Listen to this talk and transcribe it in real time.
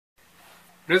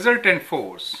Resultant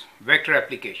force, vector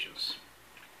applications.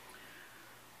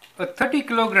 A 30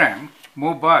 kilogram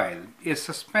mobile is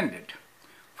suspended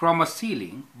from a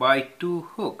ceiling by two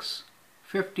hooks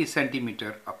 50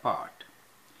 centimeter apart.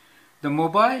 The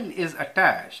mobile is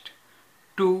attached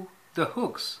to the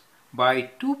hooks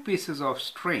by two pieces of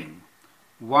string,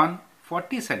 one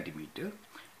 40 centimeter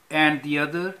and the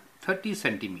other 30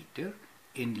 centimeter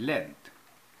in length.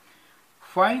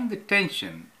 Find the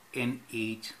tension in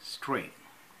each string.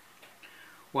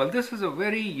 Well, this is a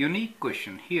very unique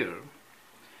question here.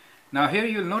 Now here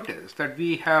you'll notice that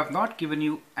we have not given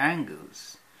you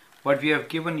angles, but we have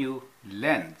given you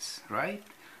lengths, right?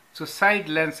 So side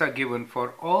lengths are given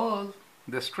for all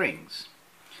the strings.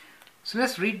 So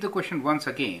let's read the question once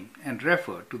again and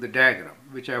refer to the diagram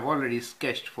which I have already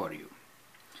sketched for you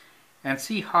and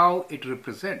see how it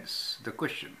represents the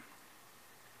question.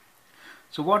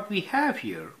 So what we have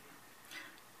here,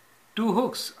 two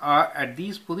hooks are at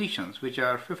these positions which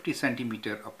are 50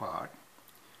 centimeter apart,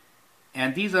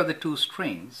 and these are the two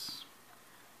strings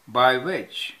by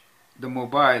which the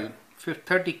mobile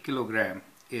 30 kilogram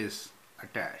is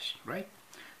attached, right?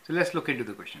 So let's look into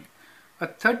the question. A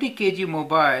 30 kg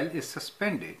mobile is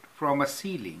suspended from a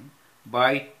ceiling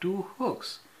by two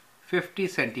hooks 50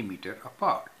 centimeter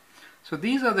apart. So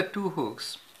these are the two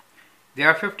hooks, they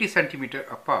are 50 centimeter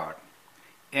apart,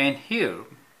 and here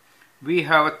we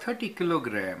have a 30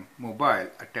 kilogram mobile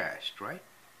attached, right?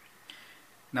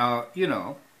 Now, you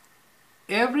know,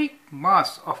 every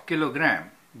mass of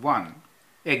kilogram 1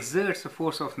 exerts a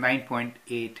force of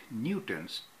 9.8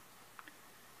 newtons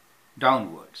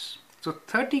downwards. So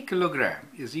 30 kilogram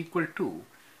is equal to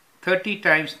 30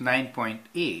 times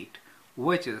 9.8,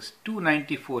 which is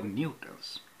 294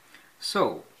 newtons.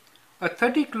 So a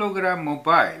 30 kilogram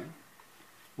mobile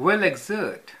will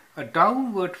exert a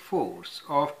downward force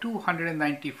of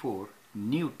 294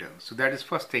 newtons. So that is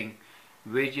first thing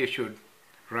which you should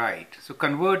write. So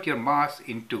convert your mass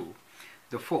into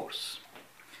the force.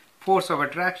 Force of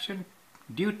attraction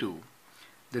due to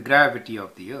the gravity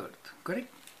of the earth,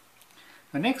 correct?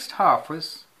 The next half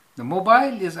is the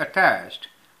mobile is attached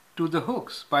to the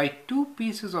hooks by two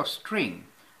pieces of string,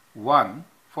 one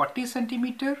 40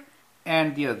 centimeter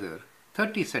and the other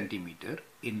 30 centimeter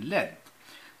in length.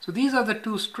 So these are the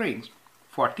two strings,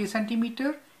 40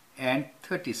 centimeter and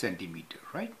 30 centimeter,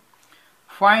 right?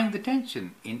 Find the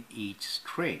tension in each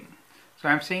string. So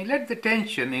I'm saying let the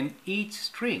tension in each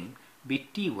string be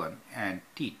T1 and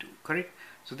T2, correct?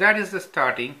 So that is the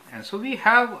starting, and so we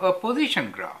have a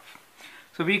position graph.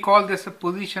 So we call this a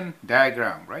position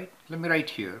diagram, right? Let me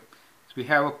write here. So we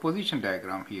have a position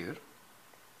diagram here.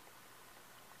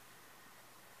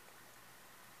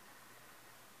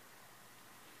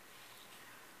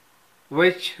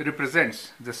 Which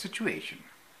represents the situation.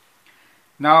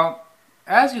 Now,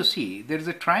 as you see, there is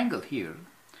a triangle here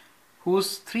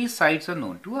whose three sides are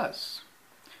known to us.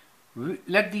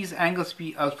 Let these angles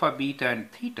be alpha, beta and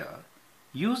theta.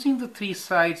 Using the three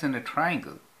sides in a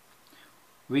triangle,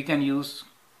 we can use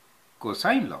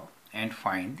cosine law and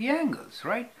find the angles,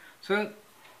 right? So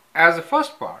as the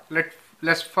first part,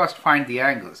 let's first find the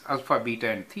angles alpha, beta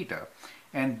and theta,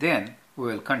 and then we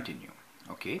will continue,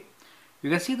 okay? You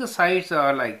can see the sides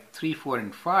are like 3, 4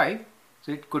 and 5,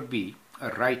 so it could be a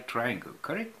right triangle,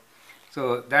 correct?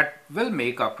 So that will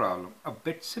make our problem a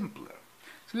bit simpler.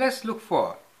 So let's look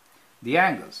for the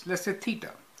angles. Let's say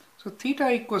theta. So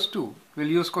theta equals to, we'll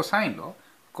use cosine law,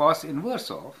 cos inverse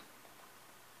of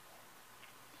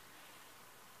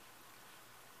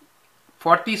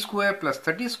 40 square plus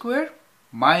 30 square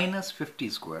minus 50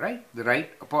 square, right? The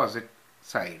right opposite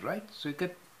side, right? So you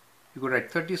could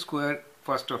write 30 square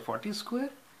first or 40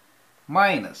 square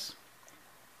minus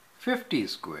 50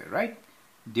 square, right?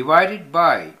 Divided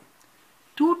by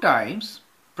 2 times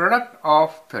product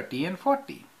of 30 and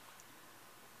 40.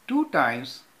 2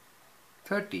 times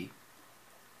 30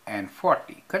 and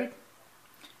 40, correct?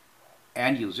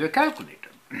 And use your calculator.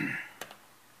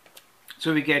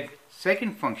 So we get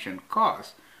second function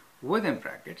cos within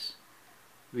brackets.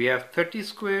 We have 30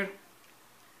 square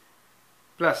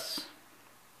plus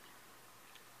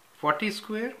 40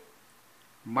 square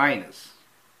minus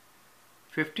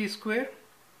 50 square.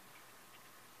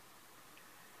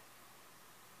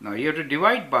 Now you have to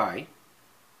divide by,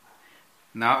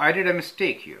 now I did a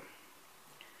mistake here.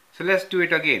 So let's do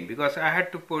it again, because I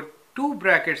had to put two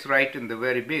brackets right in the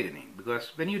very beginning,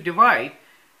 because when you divide,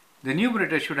 the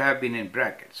numerator should have been in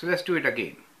brackets. So let's do it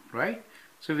again, right?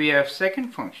 So we have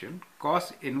second function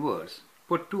cos inverse,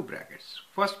 put two brackets.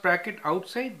 First bracket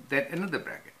outside, then another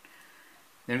bracket.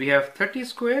 Then we have 30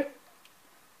 square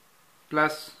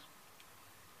plus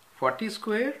 40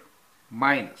 square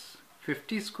minus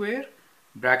 50 square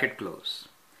bracket close.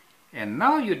 And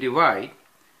now you divide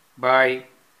by,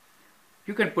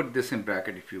 you can put this in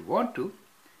bracket if you want to,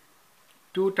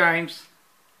 2 times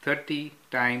 30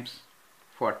 times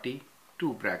 40,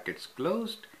 2 brackets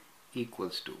closed,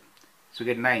 equals to, so we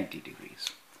get 90 degrees.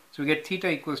 So we get theta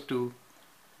equals to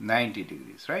 90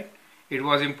 degrees, right? It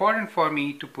was important for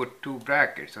me to put 2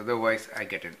 brackets, otherwise I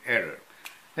get an error.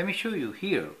 Let me show you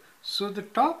here. So the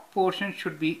top portion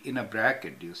should be in a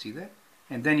bracket, do you see that?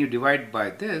 And then you divide by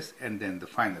this and then the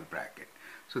final bracket.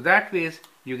 So that way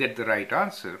you get the right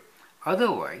answer,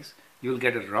 otherwise you'll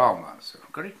get a wrong answer,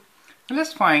 correct? So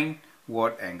let's find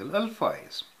what angle alpha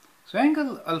is. So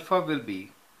angle alpha will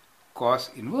be cos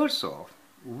inverse of,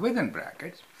 within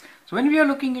brackets. So when we are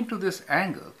looking into this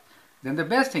angle, then the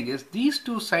best thing is these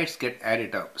two sides get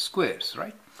added up, squares,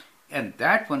 right? And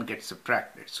that one gets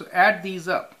subtracted. So add these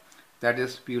up. That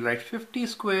is, we will write 50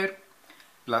 square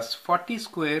plus 40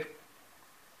 square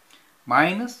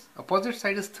minus, opposite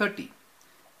side is 30.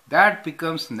 That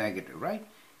becomes negative, right?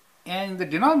 And in the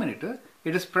denominator,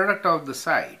 it is product of the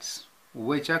sides,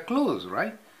 which are close,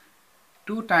 right?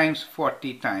 2 times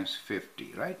 40 times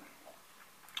 50, right?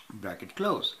 Bracket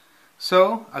close.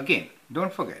 So again,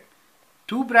 don't forget,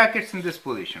 2 brackets in this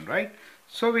position, right?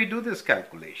 So we do this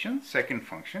calculation, second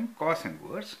function, cos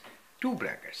inverse, 2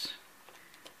 brackets.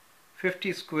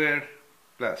 50 square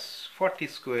plus 40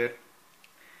 square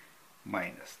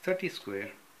minus 30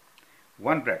 square,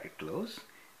 1 bracket close,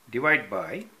 divide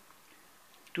by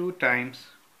 2 times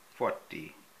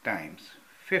 40 times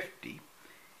 50,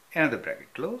 another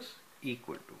bracket close,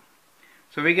 equal to.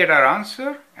 So we get our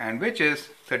answer, and which is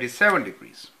 37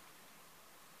 degrees.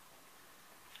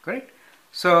 Correct?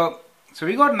 So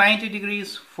we got 90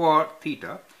 degrees for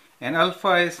theta and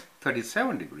alpha is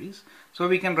 37 degrees. So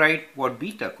we can write what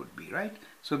beta could be, right?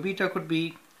 So beta could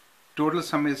be, total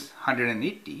sum is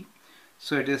 180.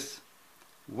 So it is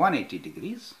 180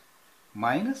 degrees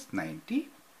minus 90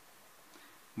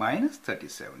 minus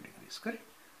 37 degrees, correct?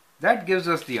 That gives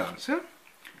us the answer,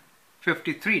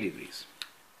 53 degrees.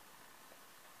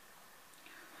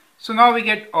 So now we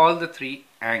get all the 3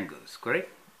 angles, correct?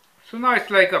 So now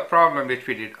it's like a problem which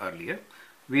we did earlier.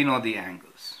 We know the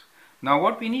angles. Now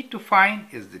what we need to find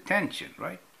is the tension,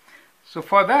 right? So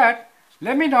for that,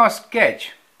 let me now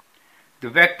sketch the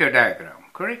vector diagram,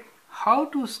 correct? How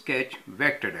to sketch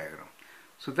vector diagram.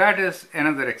 So that is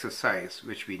another exercise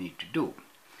which we need to do.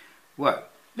 Well,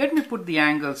 let me put the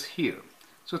angles here.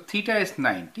 So theta is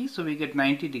 90, so we get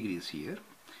 90 degrees here.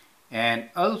 And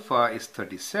alpha is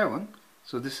 37,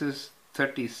 so this is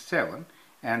 37.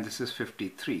 And this is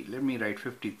 53. Let me write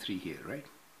 53 here, right?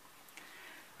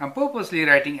 I'm purposely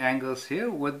writing angles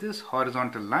here with this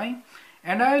horizontal line,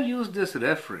 and I'll use this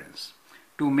reference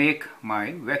to make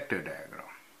my vector diagram.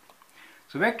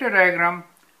 So vector diagram,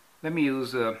 let me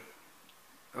use a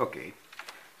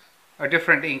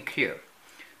different ink here.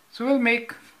 So we'll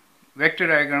make vector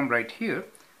diagram right here.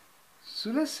 So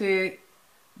let's say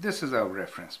this is our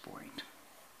reference point.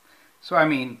 So I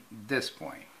mean this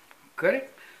point,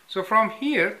 correct? So from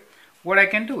here, what I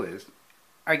can do is,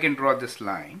 I can draw this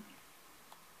line,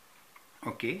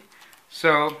 okay?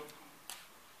 So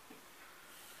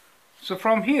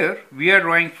from here, we are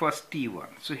drawing first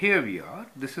T1. So here we are,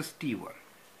 this is T1.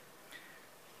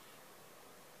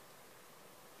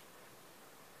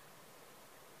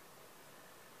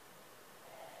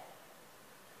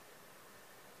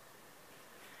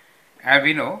 And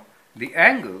we know the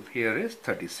angle here is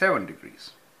 37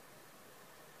 degrees.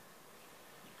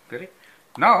 Correct?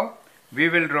 Now we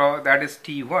will draw, that is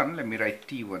T1. Let me write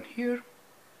T1 here.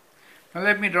 Now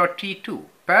let me draw T2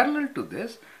 parallel to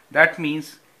this. That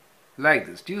means like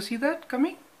this. Do you see that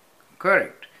coming?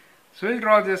 Correct. So we'll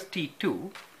draw this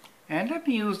T2, and let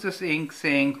me use this ink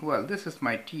saying, well, this is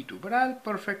my T2, but I'll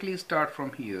perfectly start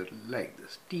from here like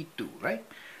this, T2, right?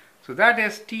 So that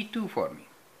is T2 for me.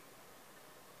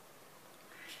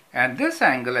 And this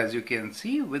angle, as you can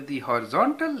see, with the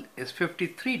horizontal is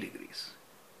 53 degrees.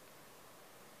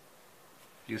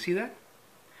 Do you see that?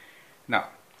 Now,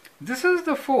 this is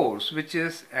the force which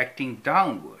is acting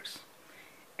downwards.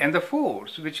 And the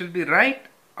force which will be right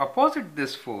opposite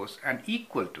this force and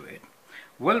equal to it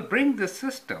will bring the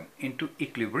system into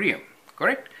equilibrium,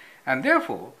 correct? And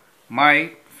therefore,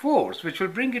 my force which will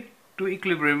bring it to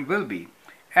equilibrium will be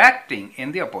acting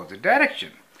in the opposite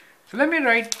direction. So let me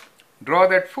draw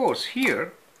that force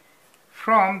here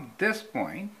from this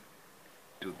point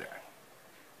to that.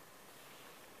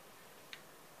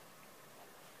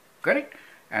 Correct?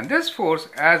 And this force,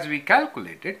 as we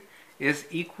calculated, is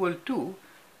equal to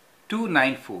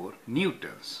 294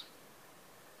 newtons.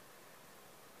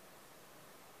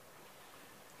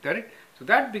 Correct? So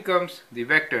that becomes the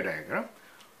vector diagram.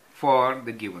 for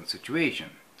the given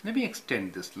situation. Let me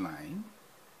extend this line.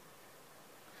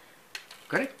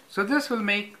 Correct? So this will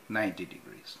make 90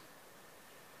 degrees.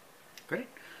 Correct?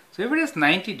 So if it is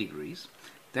 90 degrees,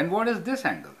 then what is this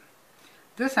angle?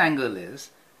 This angle is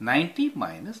 90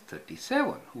 minus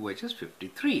 37, which is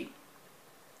 53.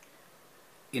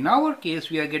 In our case,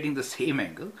 we are getting the same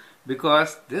angle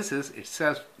because this is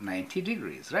itself 90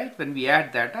 degrees, right? When we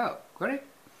add that up, correct?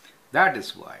 That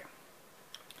is why.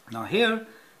 Now here,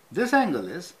 this angle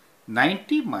is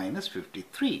 90 minus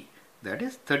 53, that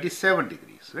is 37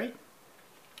 degrees, right?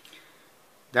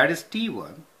 That is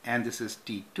T1 and this is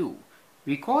T2.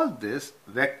 We call this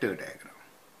vector diagram.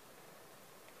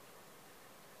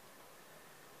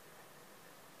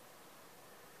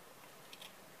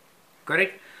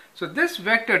 Correct? So this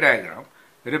vector diagram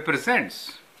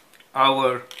represents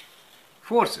our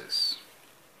forces,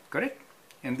 correct?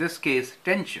 In this case,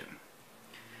 tension.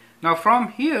 Now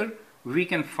from here, we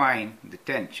can find the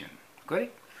tension,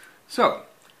 correct? So,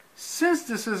 since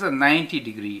this is a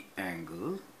 90-degree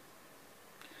angle,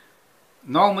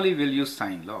 normally we'll use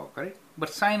sine law, correct?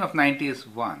 But sine of 90 is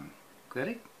 1,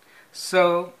 correct?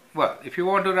 So, well, if you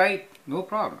want to write, no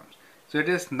problem. So it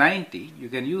is 90, you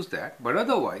can use that, but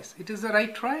otherwise it is a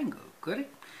right triangle,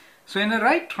 correct? So in a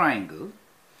right triangle,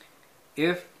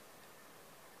 if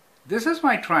this is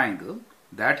my triangle,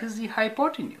 that is the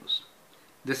hypotenuse.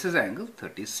 This is angle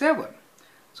 37.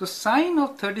 So sine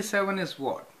of 37 is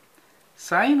what?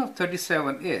 Sine of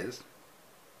 37 is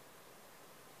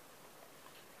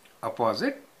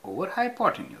opposite over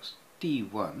hypotenuse,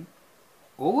 T1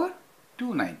 over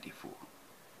 294.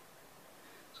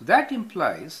 So that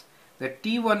implies that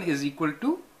T1 is equal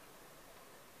to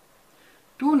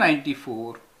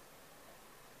 294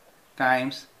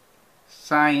 times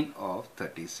sine of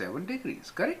 37 degrees,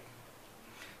 correct?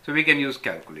 So we can use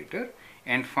calculator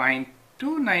and find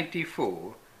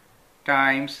 294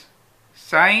 times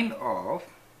sine of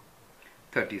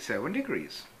 37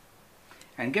 degrees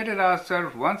and get an answer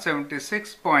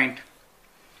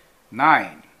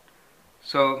 176.9.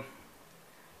 So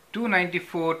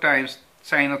 294 times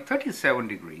sine of 37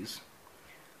 degrees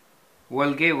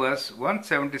will give us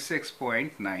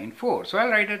 176.94. So I'll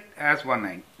write it as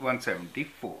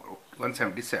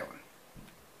 177.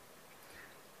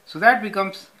 So that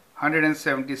becomes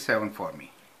 177 for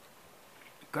me,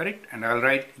 correct? And I'll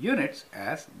write units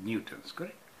as newtons,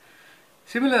 correct?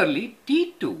 Similarly,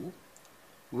 T2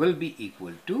 will be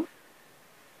equal to,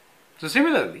 so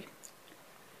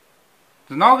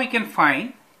now we can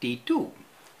find T2.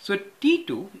 So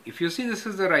T2, if you see this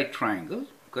is the right triangle,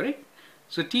 correct?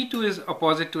 So T2 is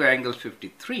opposite to angle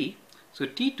 53. So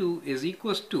T2 is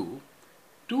equals to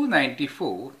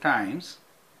 294 times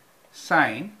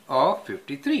sine of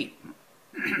 53.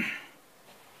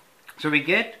 So we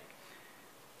get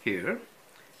here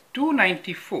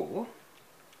 294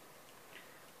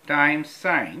 times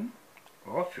sine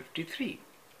of 53.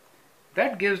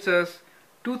 That gives us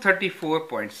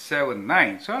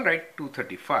 234.79. So I'll write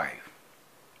 235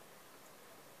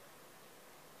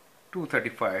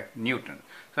 Newton.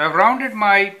 So I've rounded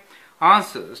my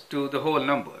answers to the whole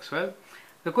numbers. Well,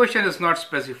 the question is not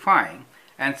specifying,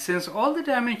 and since all the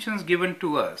dimensions given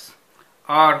to us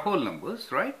are whole numbers,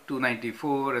 right?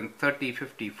 294 and 30,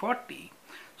 50, 40.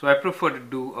 So I prefer to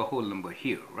do a whole number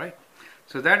here, right?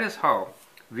 So that is how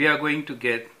we are going to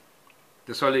get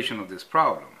the solution of this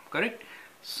problem, correct?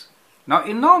 Now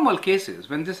in normal cases,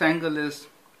 when this angle is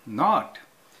not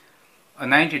a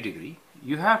 90 degree,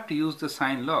 you have to use the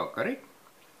sine law, correct?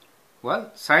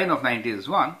 Well, sine of 90 is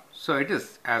 1, so it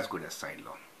is as good as sine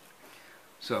law.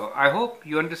 So I hope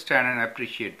you understand and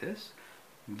appreciate this.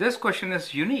 This question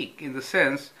is unique in the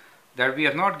sense that we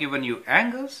have not given you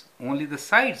angles, only the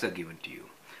sides are given to you.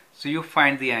 So you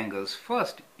find the angles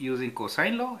first using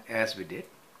cosine law, as we did,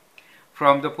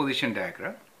 from the position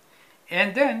diagram,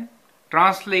 and then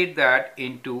translate that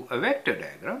into a vector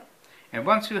diagram. And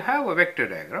once you have a vector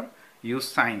diagram, use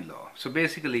sine law. So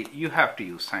basically you have to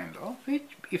use sine law,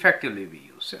 which effectively we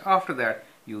use. So after that,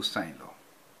 use sine law,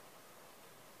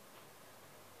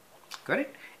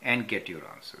 correct? And get your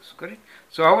answers, correct?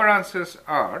 So our answers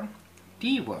are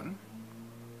T1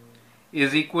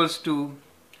 is equals to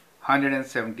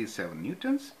 177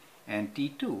 newtons and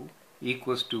T2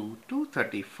 equals to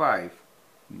 235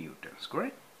 newtons,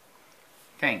 correct?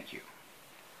 Thank you.